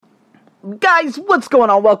Guys, what's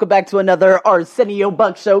going on? Welcome back to another Arsenio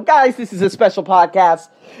Buck Show. Guys, this is a special podcast,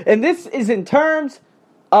 and this is in terms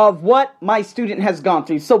of what my student has gone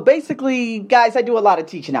through. So basically, guys, I do a lot of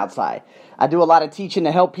teaching outside. I do a lot of teaching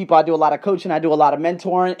to help people. I do a lot of coaching. I do a lot of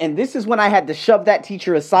mentoring, and this is when I had to shove that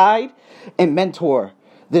teacher aside and mentor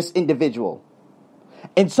this individual.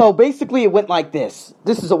 And so basically, it went like this.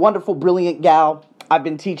 This is a wonderful, brilliant gal. I've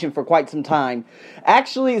been teaching for quite some time.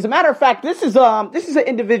 Actually, as a matter of fact, this is an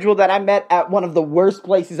individual that I met at one of the worst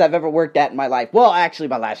places I've ever worked at in my life. Well, actually,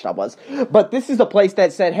 my last job was. But this is a place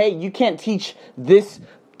that said, hey, you can't teach this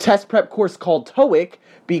test prep course called TOEIC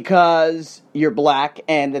because you're black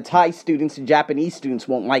and the Thai students and Japanese students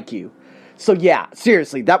won't like you. So yeah,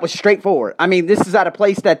 seriously, that was straightforward. I mean, this is at a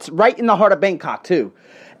place that's right in the heart of Bangkok, too.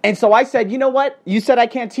 And so I said, you know what? You said I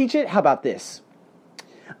can't teach it? How about this?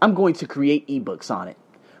 I'm going to create ebooks on it.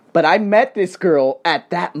 But I met this girl at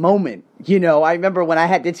that moment. You know, I remember when I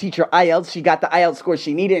had to teach her IELTS, she got the IELTS score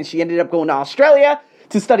she needed, and she ended up going to Australia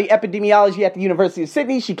to study epidemiology at the University of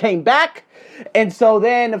Sydney. She came back. And so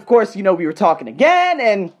then, of course, you know, we were talking again,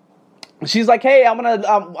 and she's like, hey, I want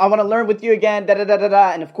to learn with you again,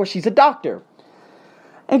 da-da-da-da-da. And of course, she's a doctor.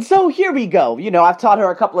 And so here we go. You know, I've taught her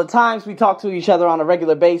a couple of times. We talk to each other on a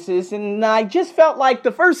regular basis. And I just felt like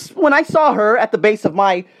when I saw her at the base of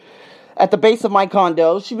my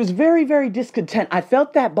condo, she was very, very discontent. I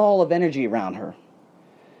felt that ball of energy around her.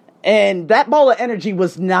 And that ball of energy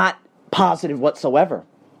was not positive whatsoever.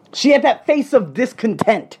 She had that face of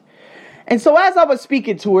discontent. And so as I was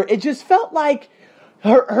speaking to her, it just felt like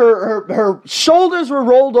her shoulders were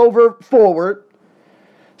rolled over forward.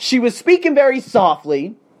 She was speaking very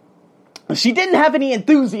softly. She didn't have any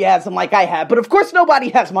enthusiasm like I had, but of course nobody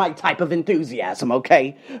has my type of enthusiasm,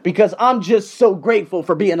 okay? Because I'm just so grateful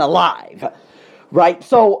for being alive, right?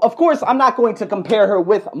 So, of course, I'm not going to compare her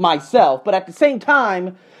with myself, but at the same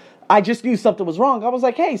time, I just knew something was wrong. I was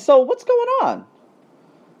like, hey, so what's going on?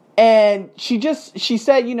 And she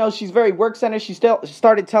said, you know, she's very work-centered. She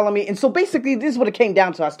started telling me. And so basically, this is what it came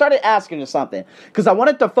down to. I started asking her something because I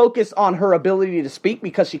wanted to focus on her ability to speak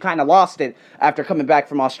because she kind of lost it after coming back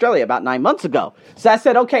from Australia about 9 months ago. So I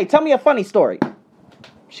said, okay, tell me a funny story.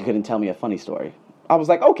 She couldn't tell me a funny story. I was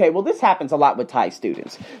like, okay, well, this happens a lot with Thai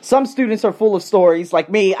students. Some students are full of stories. Like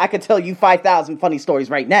me, I could tell you 5,000 funny stories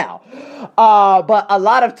right now. But a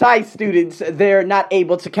lot of Thai students, they're not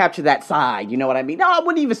able to capture that side. You know what I mean? No, I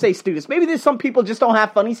wouldn't even say students. Maybe there's some people just don't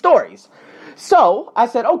have funny stories. So I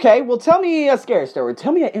said, okay, well, tell me a scary story.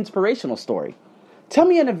 Tell me an inspirational story. Tell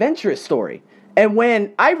me an adventurous story. And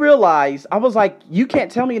when I realized, I was like, you can't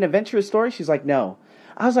tell me an adventurous story? She's like, no.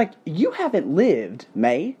 I was like, you haven't lived,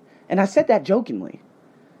 May. And I said that jokingly.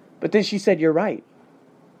 But then she said, you're right.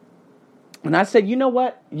 And I said, you know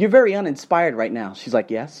what? You're very uninspired right now. She's like,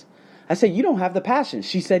 yes. I said, you don't have the passion.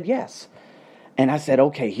 She said, yes. And I said,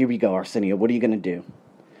 okay, here we go, Arsenio. What are you going to do?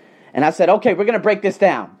 And I said, okay, we're going to break this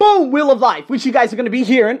down. Boom, Wheel of Life, which you guys are going to be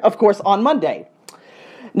hearing, of course, on Monday.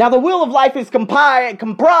 Now, the Wheel of Life is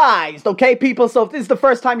comprised, okay, people? So if this is the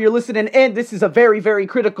first time you're listening in, this is a very, very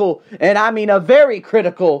critical, and I mean a very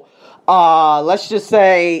critical, let's just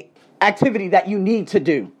say, activity that you need to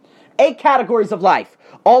do. 8 categories of life.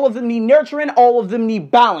 All of them need nurturing. All of them need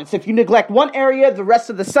balance. If you neglect one area, the rest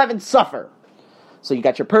of the 7 suffer. So you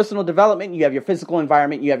got your personal development. You have your physical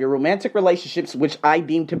environment. You have your romantic relationships, which I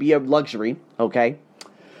deem to be a luxury. Okay.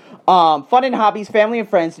 Fun and hobbies, family and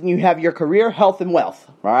friends. And you have your career, health, and wealth.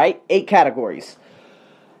 All right. 8 categories.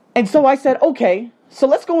 And so I said, okay, so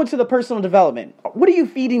let's go into the personal development. What are you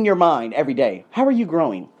feeding your mind every day? How are you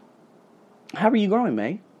growing? How are you growing,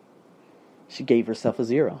 May? She gave herself a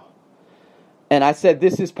 0. And I said,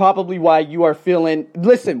 this is probably why you are feeling,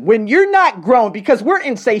 listen, when you're not growing, because we're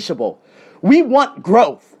insatiable, we want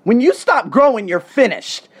growth. When you stop growing, you're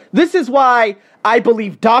finished. This is why I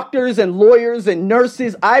believe doctors and lawyers and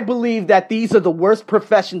nurses, I believe that these are the worst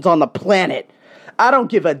professions on the planet. I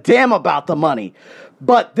don't give a damn about the money,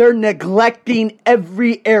 but they're neglecting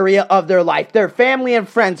every area of their life. Their family and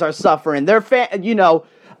friends are suffering. Their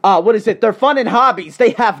their fun and hobbies, they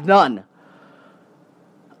have none.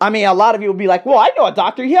 I mean, a lot of you will be like, well, I know a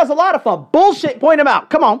doctor. He has a lot of fun. Bullshit. Point him out.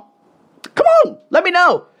 Come on. Come on. Let me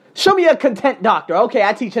know. Show me a content doctor. Okay,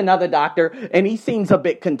 I teach another doctor, and he seems a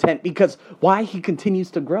bit content because why? He continues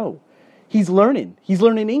to grow. He's learning. He's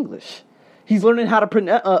learning English. He's learning how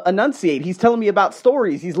to enunciate. He's telling me about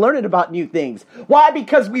stories. He's learning about new things. Why?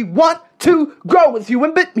 Because we want to grow as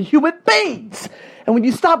human beings. And when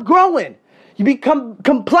you stop growing, you become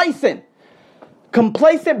complacent.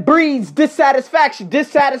 Complacent breeds dissatisfaction.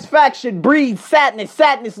 Dissatisfaction breeds sadness.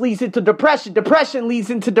 Sadness leads into depression. Depression leads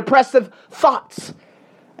into depressive thoughts.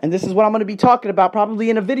 And this is what I'm going to be talking about probably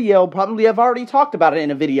in a video. Probably I've already talked about it in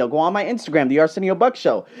a video. Go on my Instagram, The Arsenio Buck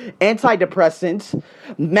Show. Antidepressants,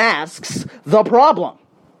 masks, the problem.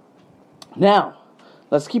 Now,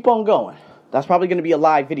 let's keep on going. That's probably going to be a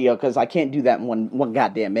live video because I can't do that in one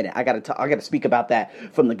goddamn minute. I got to speak about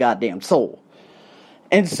that from the goddamn soul.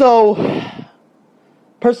 And so,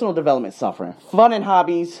 personal development suffering. Fun and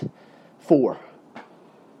hobbies, 4.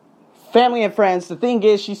 Family and friends. The thing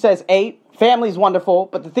is, she says 8. Family's wonderful,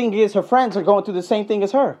 but the thing is, her friends are going through the same thing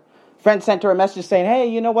as her. Friend sent her a message saying, hey,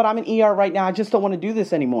 you know what? I'm in ER right now. I just don't want to do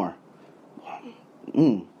this anymore.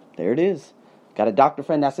 There it is. Got a doctor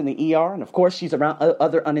friend that's in the ER, and of course, she's around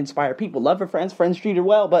other uninspired people. Love her friends. Friends treat her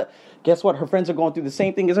well, but guess what? Her friends are going through the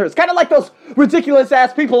same thing as her. It's kind of like those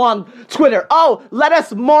ridiculous-ass people on Twitter. Oh, let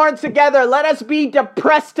us mourn together. Let us be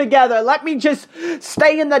depressed together. Let me just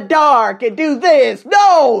stay in the dark and do this.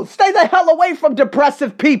 No! Stay the hell away from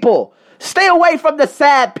depressive people. Stay away from the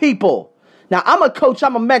sad people. Now, I'm a coach.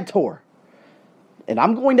 I'm a mentor. And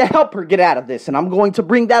I'm going to help her get out of this, and I'm going to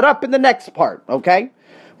bring that up in the next part, okay?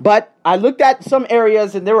 But I looked at some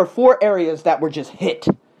areas, and there were 4 areas that were just hit,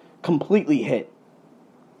 completely hit.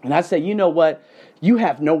 And I said, you know what? You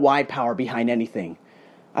have no why power behind anything.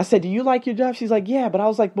 I said, do you like your job? She's like, yeah. But I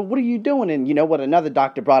was like, but what are you doing? And you know what? Another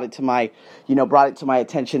doctor brought it to my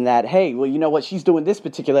attention that, hey, well, you know what? She's doing this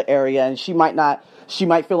particular area, and she might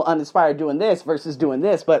feel uninspired doing this versus doing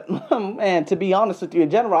this. But, man, to be honest with you, in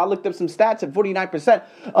general, I looked up some stats, and 49%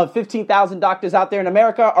 of 15,000 doctors out there in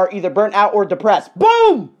America are either burnt out or depressed.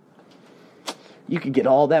 Boom! You could get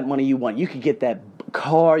all that money you want. You could get that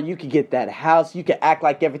car. You could get that house. You could act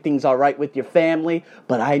like everything's all right with your family.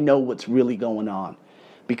 But I know what's really going on.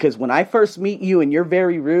 Because when I first meet you and you're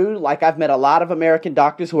very rude, like I've met a lot of American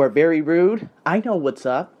doctors who are very rude, I know what's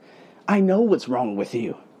up. I know what's wrong with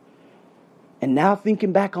you. And now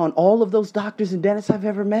thinking back on all of those doctors and dentists I've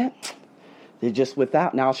ever met, they're just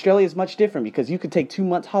without. Now, Australia is much different because you could take 2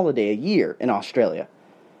 months holiday a year in Australia.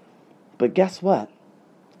 But guess what?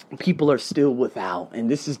 People are still without. And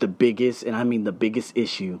this is the biggest, and I mean the biggest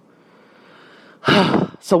issue.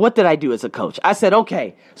 So what did I do as a coach? I said,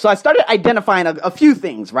 okay. So I started identifying a few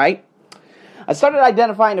things, right? I started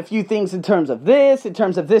identifying a few things in terms of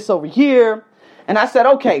this over here. And I said,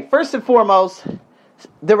 okay, first and foremost,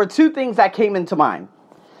 there were 2 things that came into mind.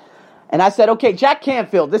 And I said, okay, Jack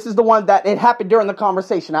Canfield, this is the one that it happened during the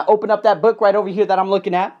conversation. I opened up that book right over here that I'm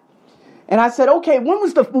looking at. And I said, okay, give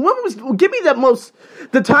me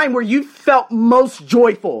the time where you felt most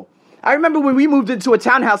joyful. I remember when we moved into a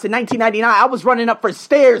townhouse in 1999, I was running up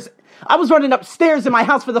stairs in my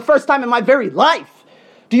house for the first time in my very life.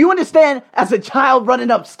 Do you understand, as a child running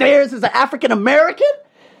upstairs as an African American?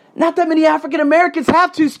 Not that many African Americans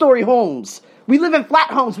have 2-story homes. We live in flat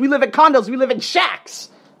homes, we live in condos, we live in shacks.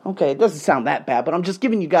 Okay, it doesn't sound that bad, but I'm just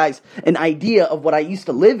giving you guys an idea of what I used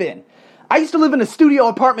to live in. I used to live in a studio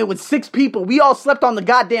apartment with 6 people. We all slept on the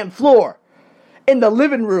goddamn floor in the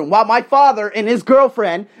living room, while my father and his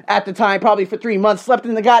girlfriend, at the time, probably for 3 months, slept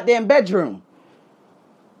in the goddamn bedroom.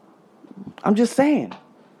 I'm just saying.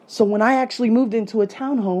 So when I actually moved into a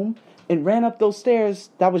townhome and ran up those stairs,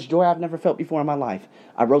 that was joy I've never felt before in my life.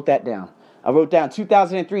 I wrote that down. I wrote down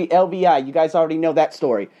 2003 LVI. You guys already know that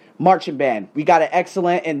story. Marching band. We got an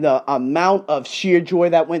excellent, and the amount of sheer joy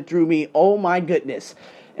that went through me, oh my goodness.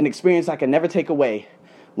 An experience I can never take away.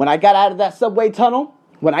 When I got out of that subway tunnel,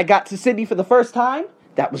 when I got to Sydney for the first time,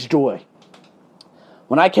 that was joy.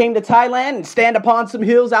 When I came to Thailand and stand upon some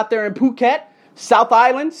hills out there in Phuket, South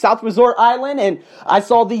Resort Island, and I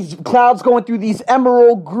saw these clouds going through these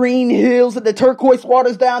emerald green hills and the turquoise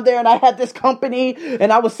waters down there, and I had this company,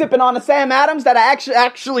 and I was sipping on a Sam Adams that I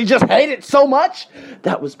actually just hated so much.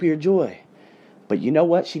 That was pure joy. But you know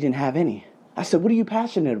what? She didn't have any. I said, what are you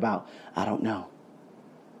passionate about? I don't know.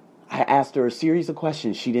 I asked her a series of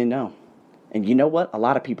questions. She didn't know. And you know what? A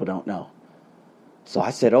lot of people don't know. So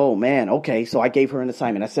I said, oh, man, okay. So I gave her an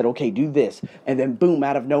assignment. I said, okay, do this. And then, boom,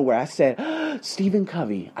 out of nowhere, I said, Stephen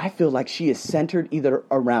Covey, I feel like she is centered either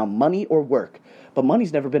around money or work. But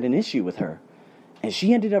money's never been an issue with her. And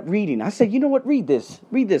she ended up reading. I said, you know what? Read this.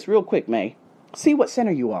 Read this real quick, May. See what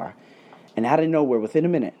center you are. And out of nowhere, within a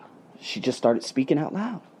minute, she just started speaking out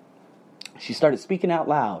loud. She started speaking out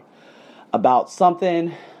loud about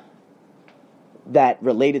something that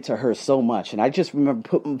related to her so much. And I just remember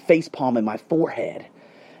putting face palm in my forehead.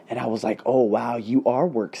 And I was like, oh, wow, you are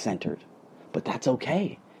work-centered. But that's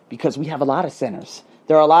okay, because we have a lot of centers.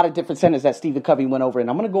 There are a lot of different centers that Stephen Covey went over, and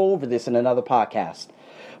I'm going to go over this in another podcast.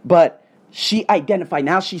 But she identified,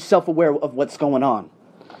 now she's self-aware of what's going on.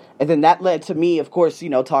 And then that led to me, of course,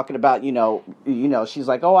 talking about, she's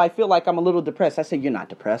like, oh, I feel like I'm a little depressed. I said, you're not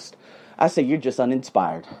depressed. I said, you're just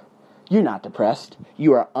uninspired. You're not depressed.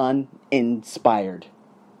 You are uninspired.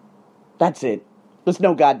 That's it. There's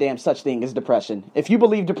no goddamn such thing as depression. If you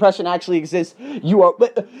believe depression actually exists, you are...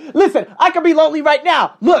 Listen, I could be lonely right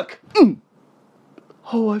now. Look.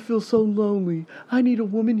 Oh, I feel so lonely. I need a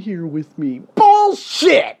woman here with me.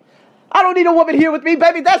 Bullshit! I don't need a woman here with me,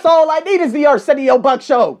 baby. That's all I need is the Arsenio Buck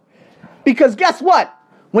Show. Because guess what?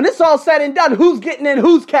 When it's all said and done, who's getting in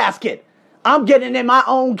whose casket? I'm getting in my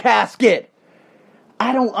own casket.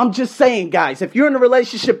 I'm just saying, guys, if you're in a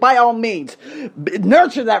relationship, by all means,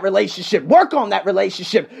 nurture that relationship. Work on that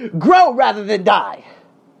relationship. Grow rather than die.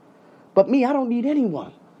 But me, I don't need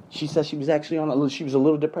anyone. She said she was actually she was a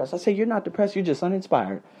little depressed. I said, you're not depressed. You're just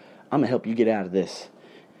uninspired. I'm going to help you get out of this.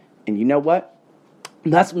 And you know what?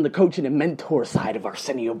 That's when the coaching and mentor side of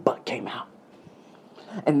Arsenio Buck came out.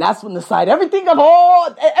 And that's when everything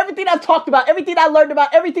I've talked about, everything I learned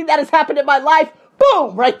about, everything that has happened in my life,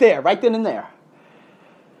 boom, right there, right then and there.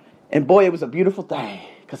 And boy, it was a beautiful thing,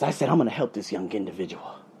 because I said, I'm going to help this young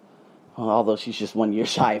individual. Well, although she's just 1 year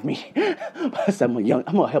shy of me. But I said, I'm going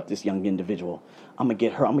to help this young individual. I'm going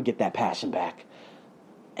to get that passion back.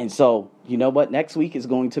 And so, you know what? Next week is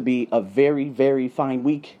going to be a very, very fine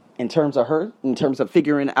week in terms of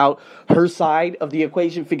figuring out her side of the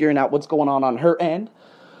equation, figuring out what's going on her end.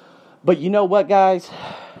 But you know what, guys?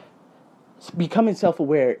 Becoming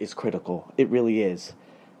self-aware is critical. It really is.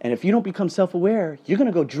 And if you don't become self-aware, you're going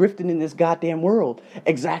to go drifting in this goddamn world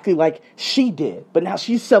exactly like she did. But now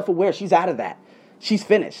she's self-aware. She's out of that. She's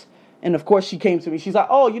finished. And of course she came to me. She's like,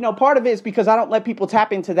 oh, part of it is because I don't let people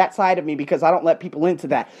tap into that side of me because I don't let people into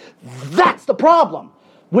that. That's the problem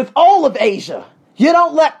with all of Asia. You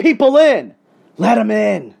don't let people in. Let them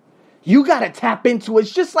in. You got to tap into it.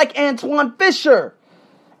 It's just like Antoine Fisher.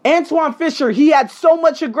 Antoine Fisher, he had so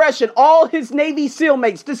much aggression. All his Navy SEAL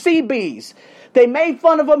mates, the Seabees, they made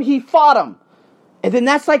fun of him. He fought them. And then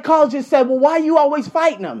that psychologist said, well, why are you always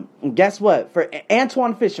fighting them? And guess what? For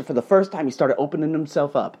Antoine Fisher, for the first time, he started opening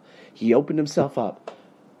himself up. He opened himself up.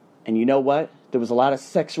 And you know what? There was a lot of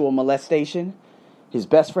sexual molestation. His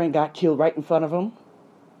best friend got killed right in front of him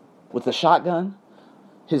with a shotgun.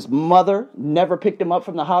 His mother never picked him up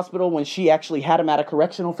from the hospital when she actually had him at a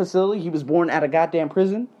correctional facility. He was born at a goddamn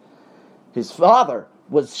prison. His father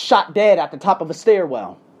was shot dead at the top of a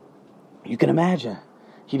stairwell. You can imagine.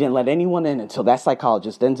 He didn't let anyone in until that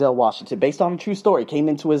psychologist, Denzel Washington, based on a true story, came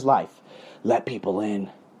into his life. Let people in.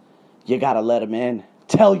 You got to let them in.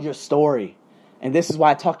 Tell your story. And this is why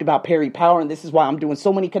I talked about Perry Power, and this is why I'm doing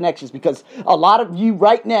so many connections, because a lot of you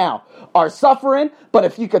right now are suffering, but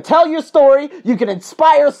if you could tell your story, you can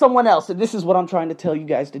inspire someone else. And this is what I'm trying to tell you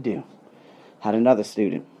guys to do. Had another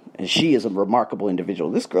student, and she is a remarkable individual.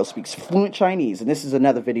 This girl speaks fluent Chinese, and this is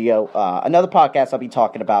another video, another podcast I'll be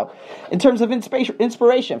talking about in terms of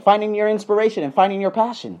inspiration, finding your inspiration and finding your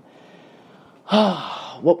passion.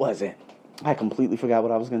 What was it? I completely forgot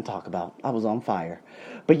what I was going to talk about. I was on fire.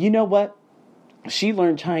 But you know what? She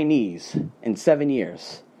learned Chinese in 7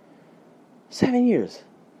 years. 7 years.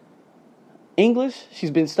 English, she's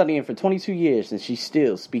been studying for 22 years, and she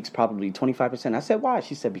still speaks probably 25%. I said, why?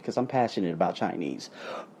 She said, because I'm passionate about Chinese.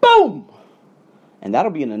 Boom! And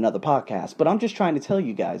that'll be in another podcast. But I'm just trying to tell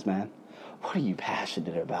you guys, man, what are you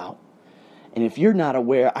passionate about? And if you're not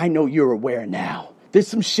aware, I know you're aware now. There's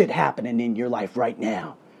some shit happening in your life right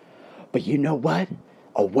now. But you know what?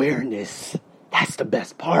 Awareness. That's the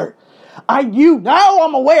best part. Now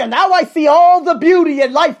I'm aware. Now I see all the beauty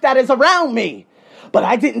in life that is around me. But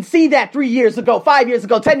I didn't see that 3 years ago, 5 years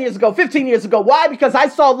ago, 10 years ago, 15 years ago. Why? Because I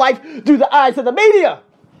saw life through the eyes of the media.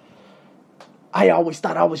 I always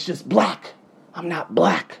thought I was just black. I'm not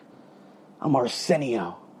black. I'm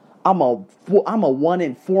Arsenio. I'm a 1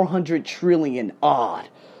 in 400 trillion odd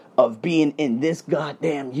of being in this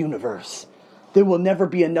goddamn universe. There will never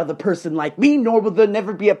be another person like me, nor will there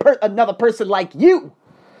never be another person like you.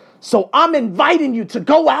 So I'm inviting you to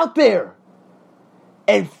go out there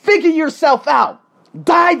and figure yourself out.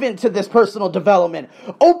 Dive into this personal development.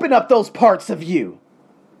 Open up those parts of you.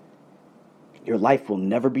 Your life will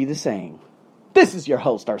never be the same. This is your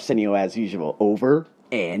host, Arsenio, as usual. Over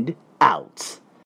and out.